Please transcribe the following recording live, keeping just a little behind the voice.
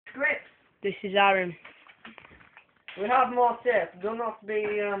This is arent. We have more tips. Do not be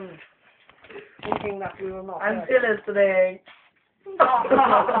thinking that we will not. I'm still listening.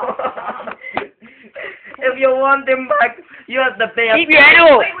 If you want him back, you have to pay Keep your head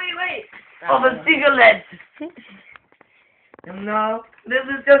up! Wait. of a cigarette. No, this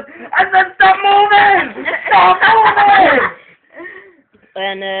is just. I said stop moving! Stop moving!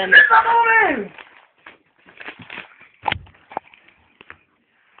 And Stop moving!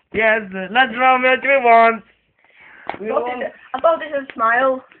 Yes, let's Romeo do it once. I thought this was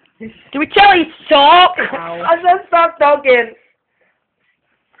smile. do we tell you to talk? I said stop talking.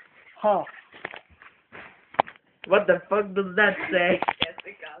 Oh. What the fuck does that say? Yes,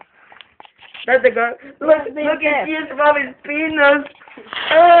 it does. That's a girl. Look, being look, deaf. it is from his penis.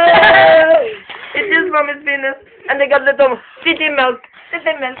 It is from his penis. And they got little city milk.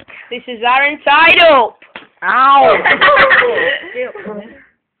 City milk. This is arent side up! Ow!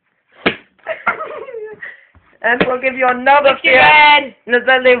 And we'll give you another Lift your fear. head! In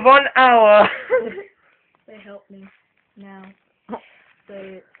exactly 1 hour. They help me now.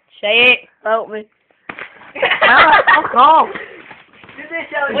 They. Say it! Help me. Fuck off.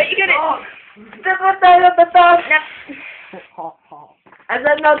 What you gonna? That's what I have to talk. I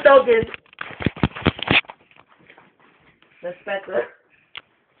said no talking. That's better.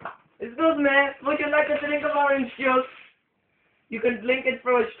 It's good, man. Would you like a drink of orange juice? You can drink it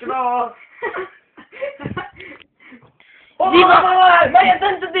through a straw. Oh my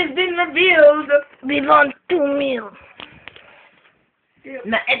identity has been revealed. We want 2 meals.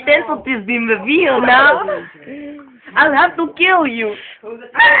 My identity has been revealed now. I'll have to kill you.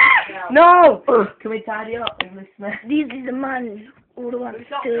 No. Can we tidy up and listen? This is a man who wants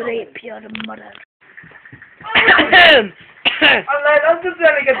to rape your mother. I'm just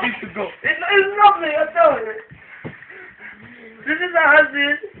trying to get this to go. It's nothing, I tell you. This is a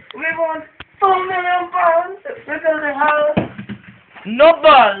houses. We want £4 million because the house. No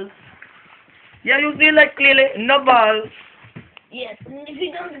balls. Yeah, you see like clearly, no balls. Yes, and if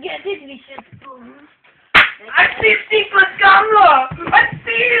you don't get it, we should... I see secret camera. I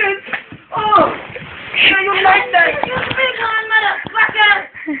see it. Oh, so you like that? You big on motherfucker!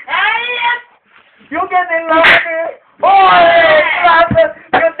 Hey! You getting louder? Oh, hey,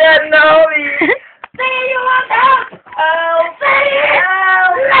 you're dead now. Say you want help! Help! Say it!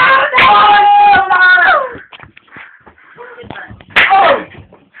 Oh!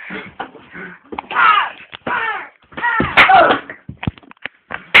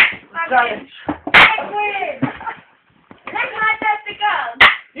 Sorry.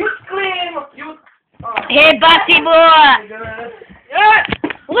 You scream! You... Oh. Hey, bossy boy!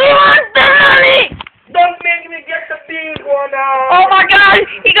 We want the money! Don't make me get the big one out! Oh my god,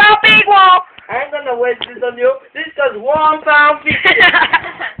 he got a big one! I ain't gonna waste this on you. This costs £1.50.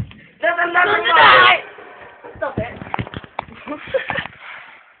 There's another one! Stop it.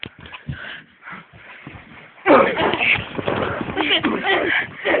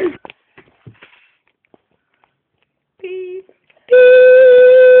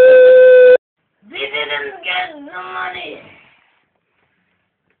 We didn't get the money.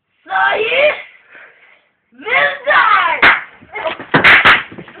 So you will die!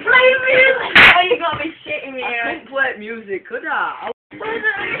 Play music! Oh, you got me shitting me. I couldn't play music, could I?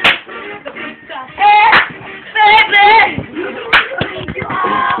 Hey, baby!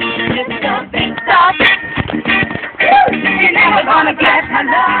 Don't stop. You're never gonna get my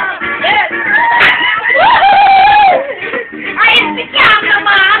love. Woohoo! I am the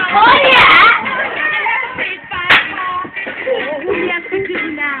cameraman. Oh yeah!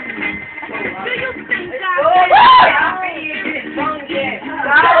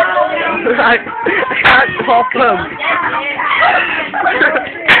 I can't pop him.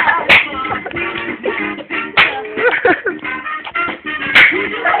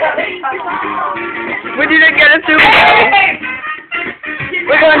 We didn't get a Super Bowl.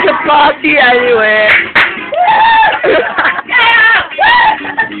 We're going to party anyway.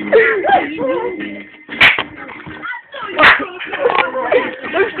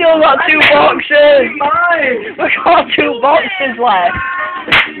 We've still got 2 boxes. We've got 2 boxes left.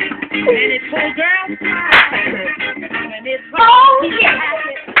 And it's full girl. And it's oh yeah.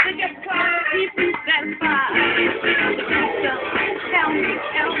 We just call people satisfied. Tell me.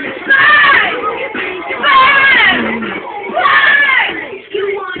 Bye! You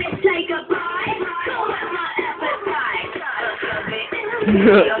want to take a bite? Go on my appetite.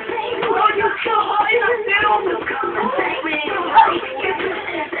 Oh, you so high, I feel. Take me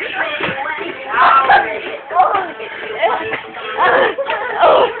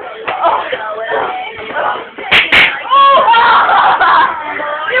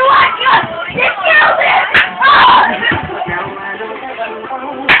You want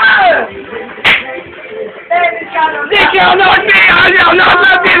shall not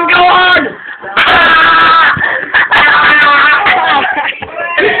let this go on!